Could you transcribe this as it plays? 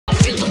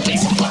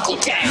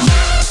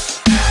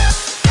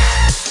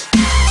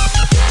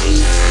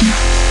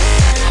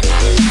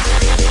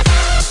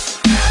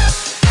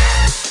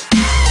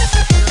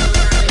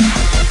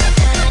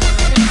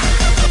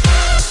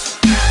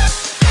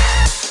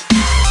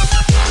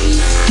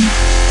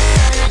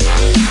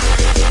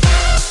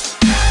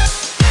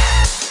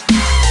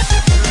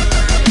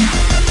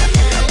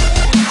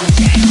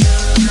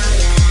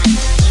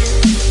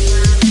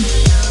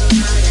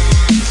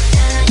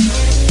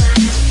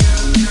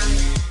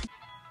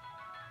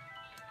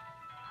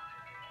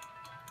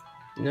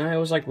No, it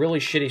was like really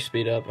shitty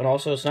speed up, and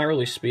also it's not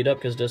really speed up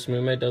because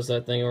Dismume does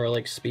that thing where it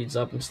like speeds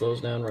up and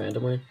slows down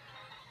randomly.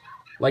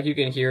 Like you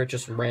can hear it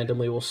just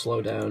randomly will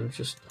slow down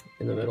just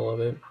in the middle of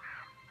it.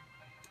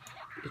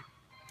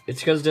 It's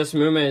because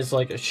Dismume is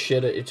like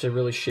it's a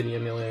really shitty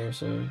emulator,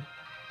 so.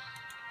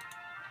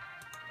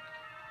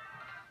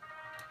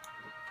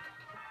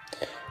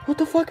 What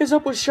the fuck is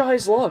up with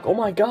Shy's luck? Oh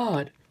my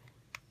god.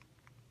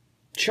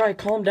 Shy,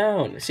 calm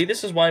down. See,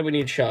 this is why we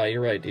need Shy.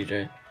 You're right,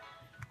 DJ.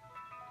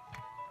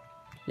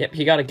 Yep,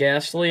 he got a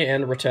Ghastly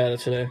and a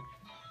Rattata today.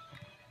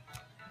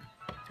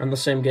 On the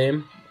same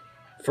game.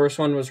 First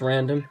one was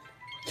random.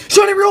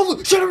 Shiny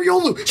Riolu! Shiny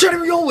Riolu! Shiny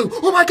Riolu!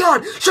 Oh my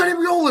god! Shiny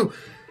Riolu!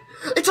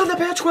 It's on the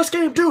Badge Quest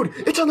game, dude!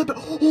 It's on the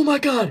oh my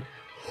god!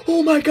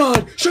 Oh my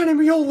god! Shiny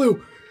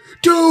Riolu!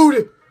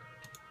 Dude!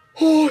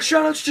 Oh,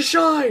 shoutouts to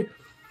Shy!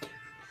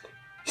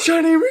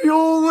 Shiny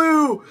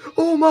Riolu!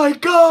 Oh my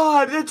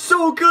god! It's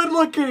so good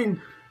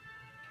looking!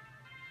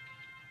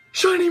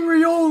 Shiny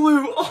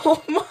Riolu!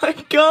 Oh my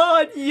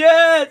god!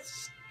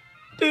 Yes!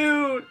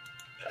 Dude!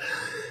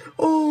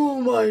 Oh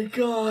my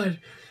god!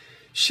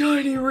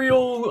 Shiny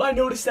Riolu! I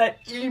noticed that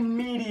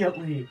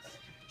immediately!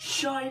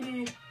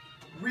 Shiny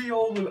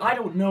Riolu! I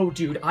don't know,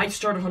 dude. I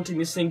started hunting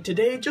this thing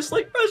today just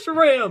like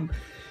Reshiram!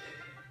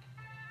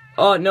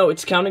 No,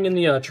 it's counting in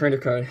the trainer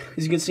card.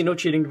 As you can see, no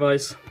cheating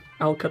device.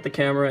 I'll cut the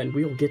camera and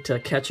we'll get to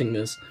catching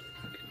this.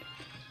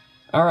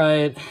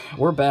 Alright,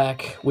 we're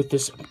back with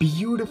this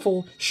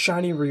beautiful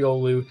shiny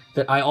Riolu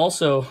that I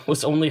also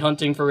was only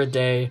hunting for a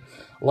day,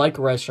 like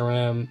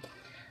Reshiram.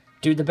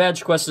 Dude, the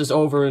badge quest is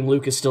over and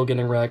Luke is still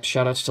getting wrecked.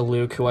 Shoutouts to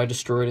Luke, who I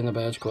destroyed in the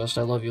badge quest.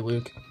 I love you,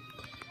 Luke.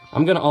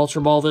 I'm gonna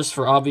Ultra Ball this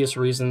for obvious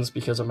reasons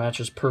because it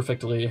matches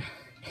perfectly.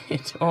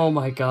 Oh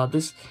my god,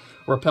 this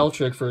repel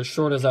trick, for as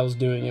short as I was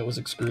doing it, was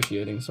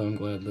excruciating, so I'm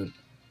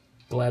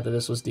glad that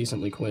this was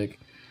decently quick.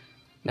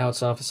 Now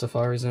it's off the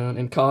Safari Zone,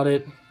 and caught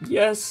it.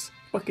 Yes!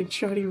 Fucking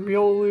shiny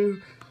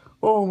Riolu.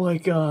 Oh my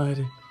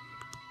god.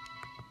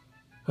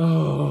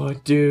 Oh,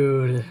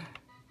 dude.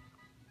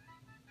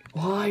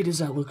 Why does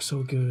that look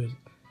so good?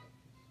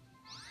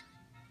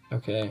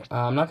 Okay,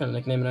 I'm not gonna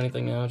nickname it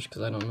anything now, just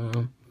because I don't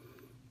know.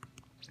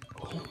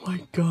 Oh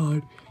my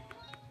god.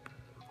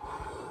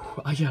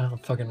 I gotta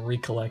fucking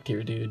recollect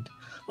here, dude.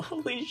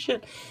 Holy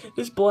shit.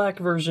 This black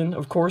version,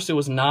 of course it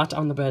was not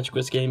on the badge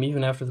quest game,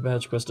 even after the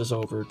badge quest is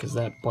over, because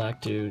that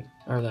black dude,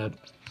 or that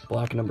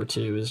black number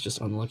 2 is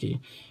just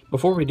unlucky.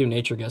 Before we do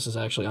nature guesses,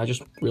 actually, I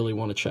just really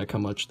want to check how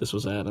much this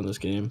was at in this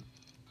game.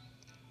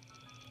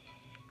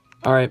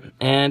 Alright,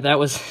 and that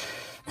was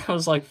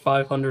like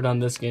 500 on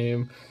this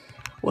game.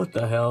 What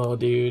the hell,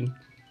 dude?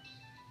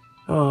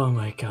 Oh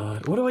my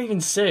god. What do I even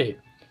say?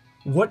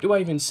 What do I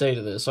even say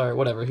to this? Alright,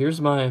 whatever.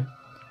 Here's my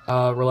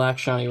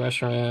relaxed shiny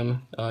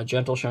Reshiram,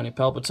 gentle shiny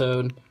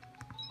Palpitoad,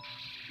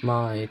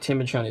 my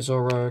timid shiny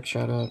Zoroark,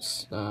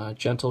 shoutouts,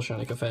 gentle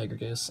shiny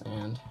Cofagrigus,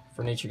 and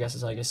for nature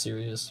guesses, I guess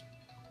serious.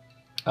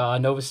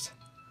 Novus,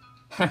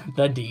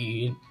 the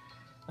dude.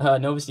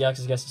 Novus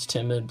Deoxys guesses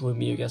timid, Blue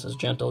Mew guesses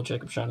gentle,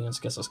 Jacob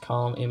Shinians guesses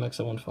calm,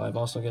 Amex015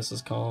 also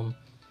guesses calm,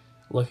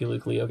 Lucky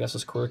Luke Leo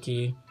guesses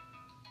quirky.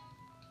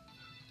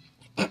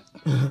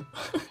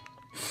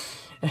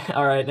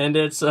 Alright, and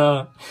it's,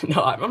 no,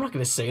 I'm not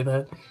gonna say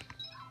that.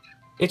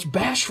 It's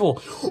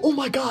Bashful! Oh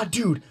my god,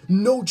 dude!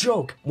 No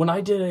joke! When I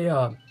did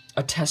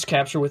a test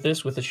capture with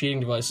this, with the cheating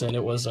device in,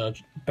 it was,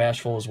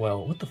 Bashful as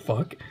well. What the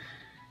fuck?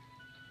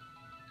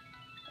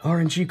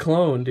 RNG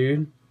clone,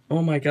 dude.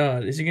 Oh my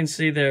god, as you can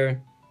see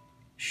there,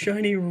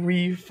 shiny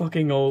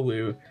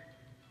Re-fucking-Olu.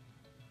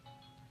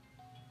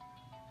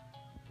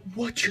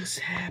 What just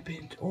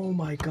happened? Oh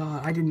my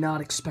god, I did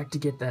not expect to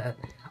get that.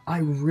 I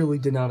really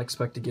did not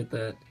expect to get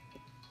that.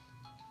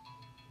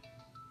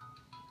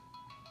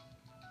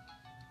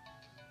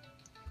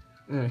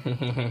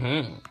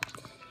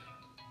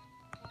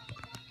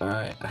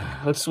 Alright,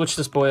 let's switch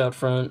this boy out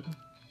front.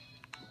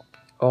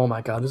 Oh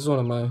my god, this is one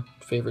of my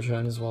favorite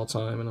shinies of all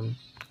time, and I'm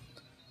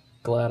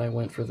glad I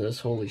went for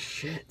this. Holy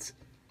shit.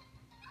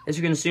 As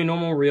you can see,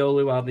 normal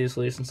Riolu,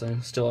 obviously, since I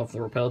still have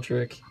the repel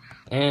trick.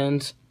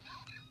 And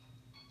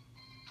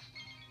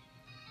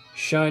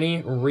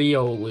shiny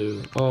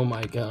Riolu. Oh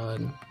my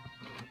god.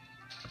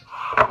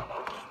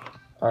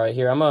 Alright,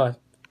 here, I'm gonna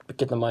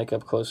get the mic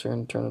up closer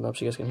and turn it up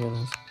so you guys can hear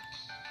this.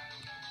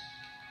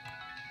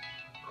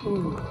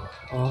 Ooh.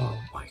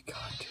 Oh my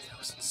god, dude, that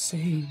was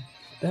insane.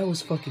 That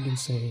was fucking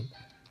insane.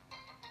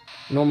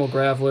 Normal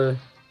Graveler.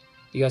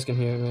 You guys can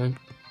hear it, right?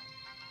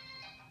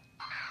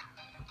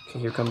 Okay,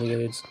 here come the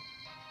aids.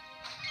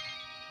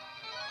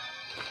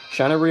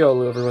 Shiny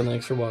Riolu, everyone,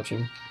 thanks for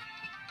watching.